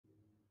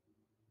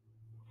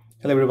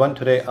Hello everyone,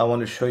 today I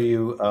want to show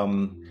you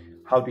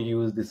how to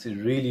use this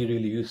really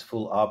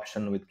useful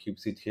option with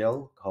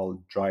kubectl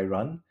called dry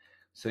run.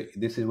 So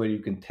this is where you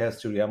can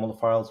test your YAML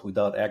files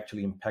without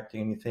actually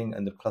impacting anything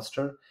in the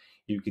cluster.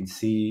 You can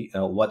see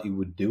what it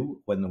would do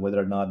whether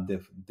or not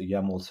the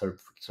YAML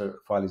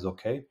file is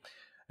okay.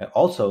 And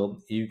also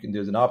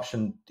there's an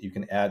option you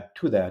can add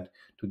to that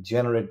to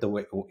generate the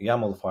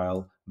YAML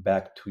file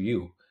back to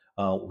you.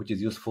 Which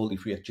is useful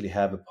if we actually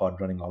have a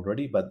pod running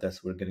already, but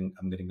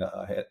I'm getting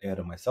ahead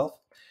of myself.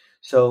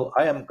 So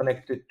I am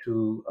connected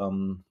to,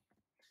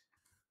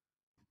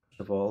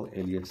 first of all,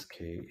 alias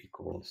k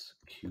equals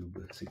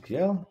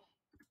kubectl.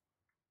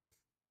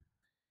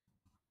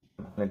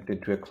 I'm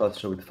connected to a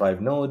cluster with 5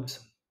 nodes.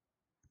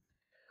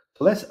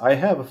 So I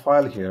have a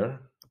file here.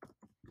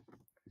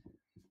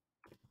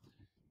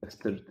 It's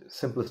the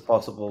simplest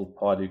possible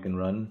pod you can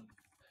run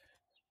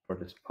for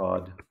this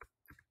pod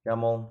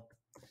YAML.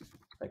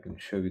 I can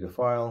show you the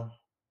file.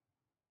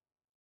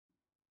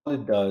 All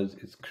it does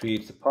is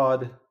creates a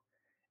pod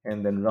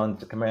and then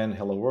runs the command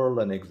hello world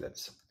and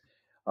exits.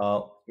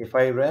 If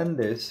I ran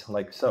this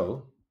like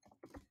so,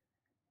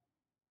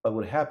 what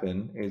would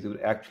happen is it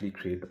would actually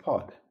create the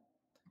pod.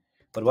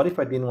 But what if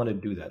I didn't want to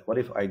do that? What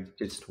if I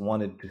just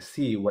wanted to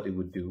see what it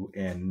would do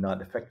and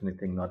not affect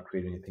anything, not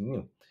create anything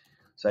new?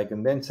 So I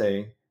can then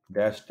say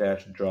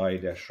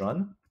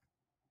 --dry-run.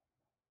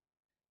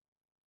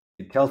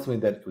 It tells me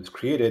that it was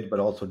created,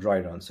 but also dry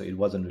run, so it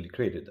wasn't really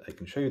created. I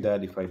can show you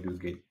that if I do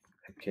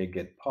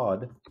get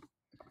pod.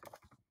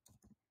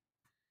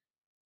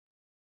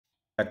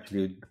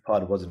 Actually, the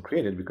pod wasn't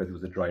created because it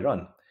was a dry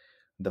run.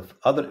 The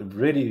other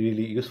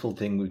really useful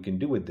thing we can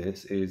do with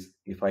this is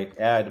if I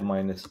add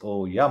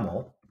 -o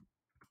YAML,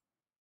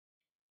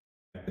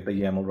 get the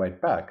YAML right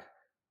back.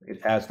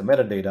 It adds the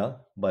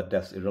metadata, but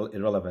that's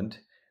irrelevant.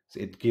 So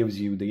it gives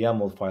you the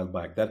YAML file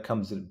back. That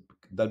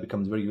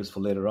becomes very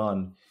useful later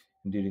on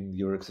during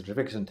your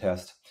certification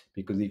test,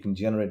 because you can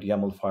generate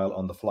YAML file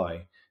on the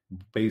fly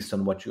based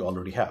on what you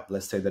already have.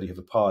 Let's say that you have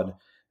a pod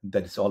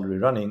that is already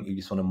running. You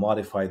just want to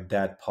modify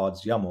that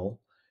pod's YAML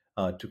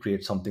to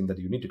create something that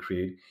you need to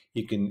create.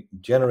 You can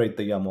generate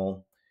the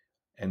YAML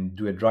and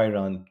do a dry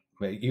run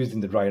using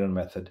the dry run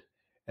method,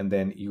 and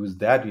then use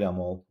that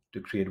YAML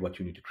to create what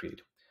you need to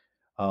create.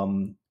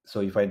 So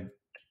if I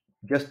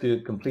just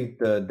to complete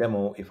the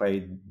demo, if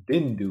I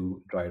didn't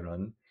do dry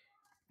run,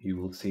 you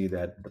will see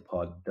that the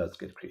pod does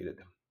get created.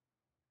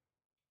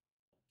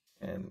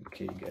 And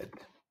get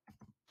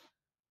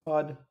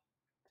pod.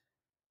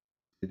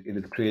 It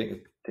is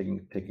creating,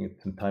 taking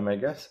some time, I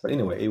guess. But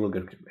anyway,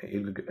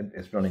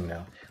 it's running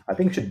now. I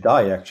think it should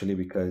die actually,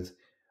 because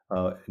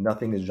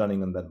nothing is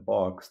running on that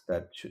box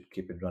that should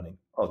keep it running.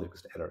 Oh,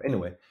 there's an error.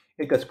 Anyway,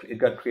 it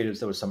got created. So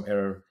there was some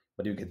error,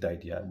 but you get the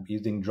idea.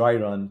 Using dry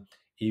run,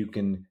 you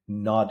can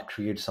not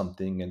create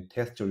something and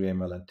test your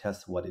YAML and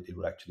test what it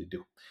will actually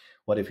do.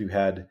 What if you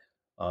had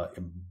a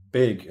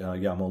big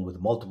YAML with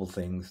multiple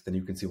things? Then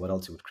you can see what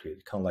else you would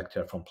create, kind of like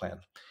Terraform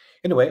plan.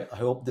 Anyway, I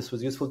hope this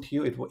was useful to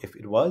you. If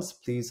it was,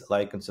 please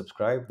like and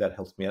subscribe. That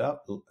helps me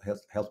out.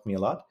 Helps me a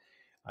lot.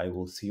 I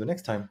will see you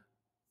next time.